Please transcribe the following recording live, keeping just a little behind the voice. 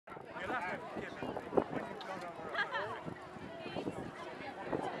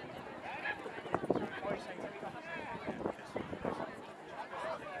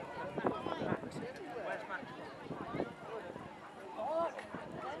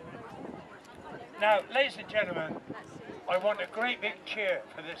Now, ladies and gentlemen, I want a great big cheer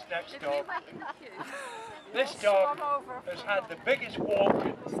for this next dog. This dog has had the biggest walk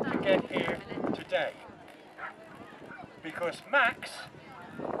to get here today, because Max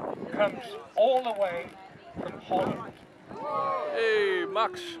comes all the way from Holland. Hey,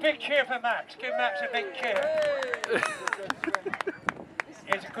 Max. Big cheer for Max. Give Max a big cheer.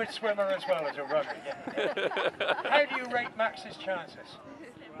 He's a good swimmer as well as a runner. Yeah. How do you rate Max's chances?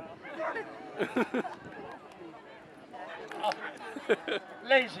 Oh,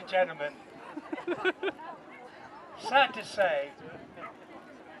 ladies and gentlemen, sad to say,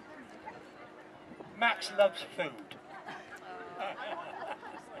 Max loves food.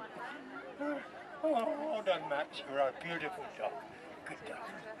 Oh, well done, Max. You're a beautiful dog. Good dog.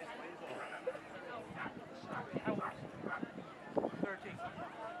 13.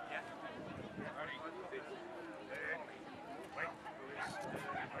 Yeah.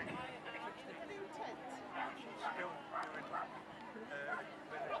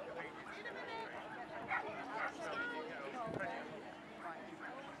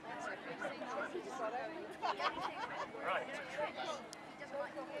 Right.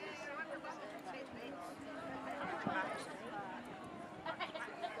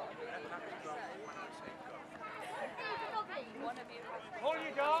 Hold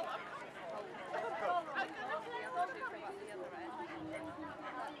your dog.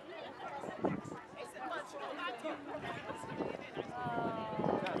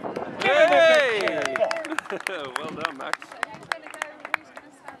 Hey! Well done, Max.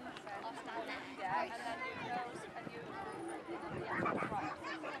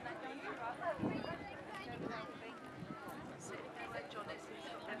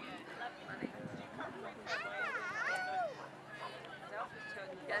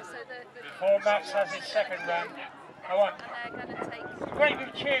 Before Max has his second run, I want a great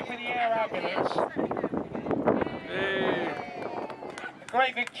big cheer for the air ambulance. Hey! A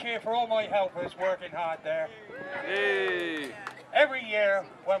great big cheer for all my helpers working hard there. Hey! Every year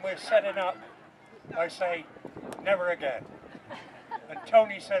when we're setting up, I say, never again. And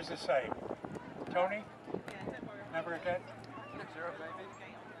Tony says the same. Tony? Never again?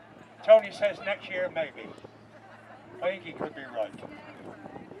 Tony says next year, maybe. I think he could be right.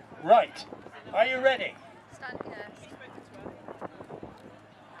 Right. Are you ready? Stand, yes.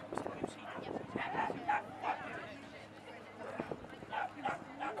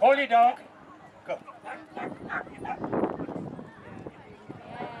 Call your dog. Go.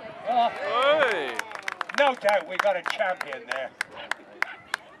 Oh, Hey! no doubt we got a champion there.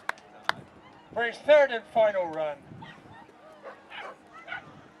 For his third and final run,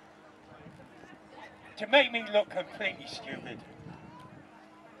 to make me look completely stupid.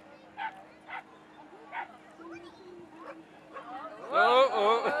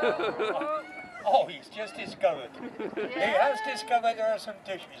 Oh! Oh, he's just discovered. He has discovered there are some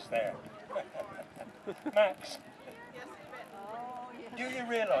dishes there. Max, do you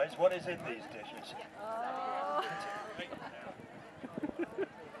realise what is in these dishes?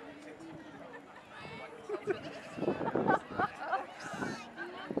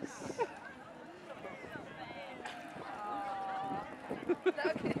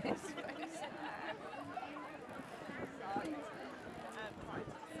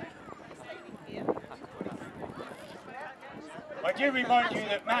 I do remind you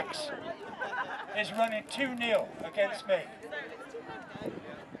that Max is running 2-0 against me.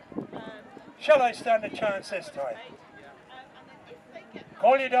 Shall I stand a chance this time?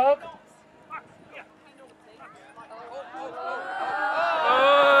 Call your dog.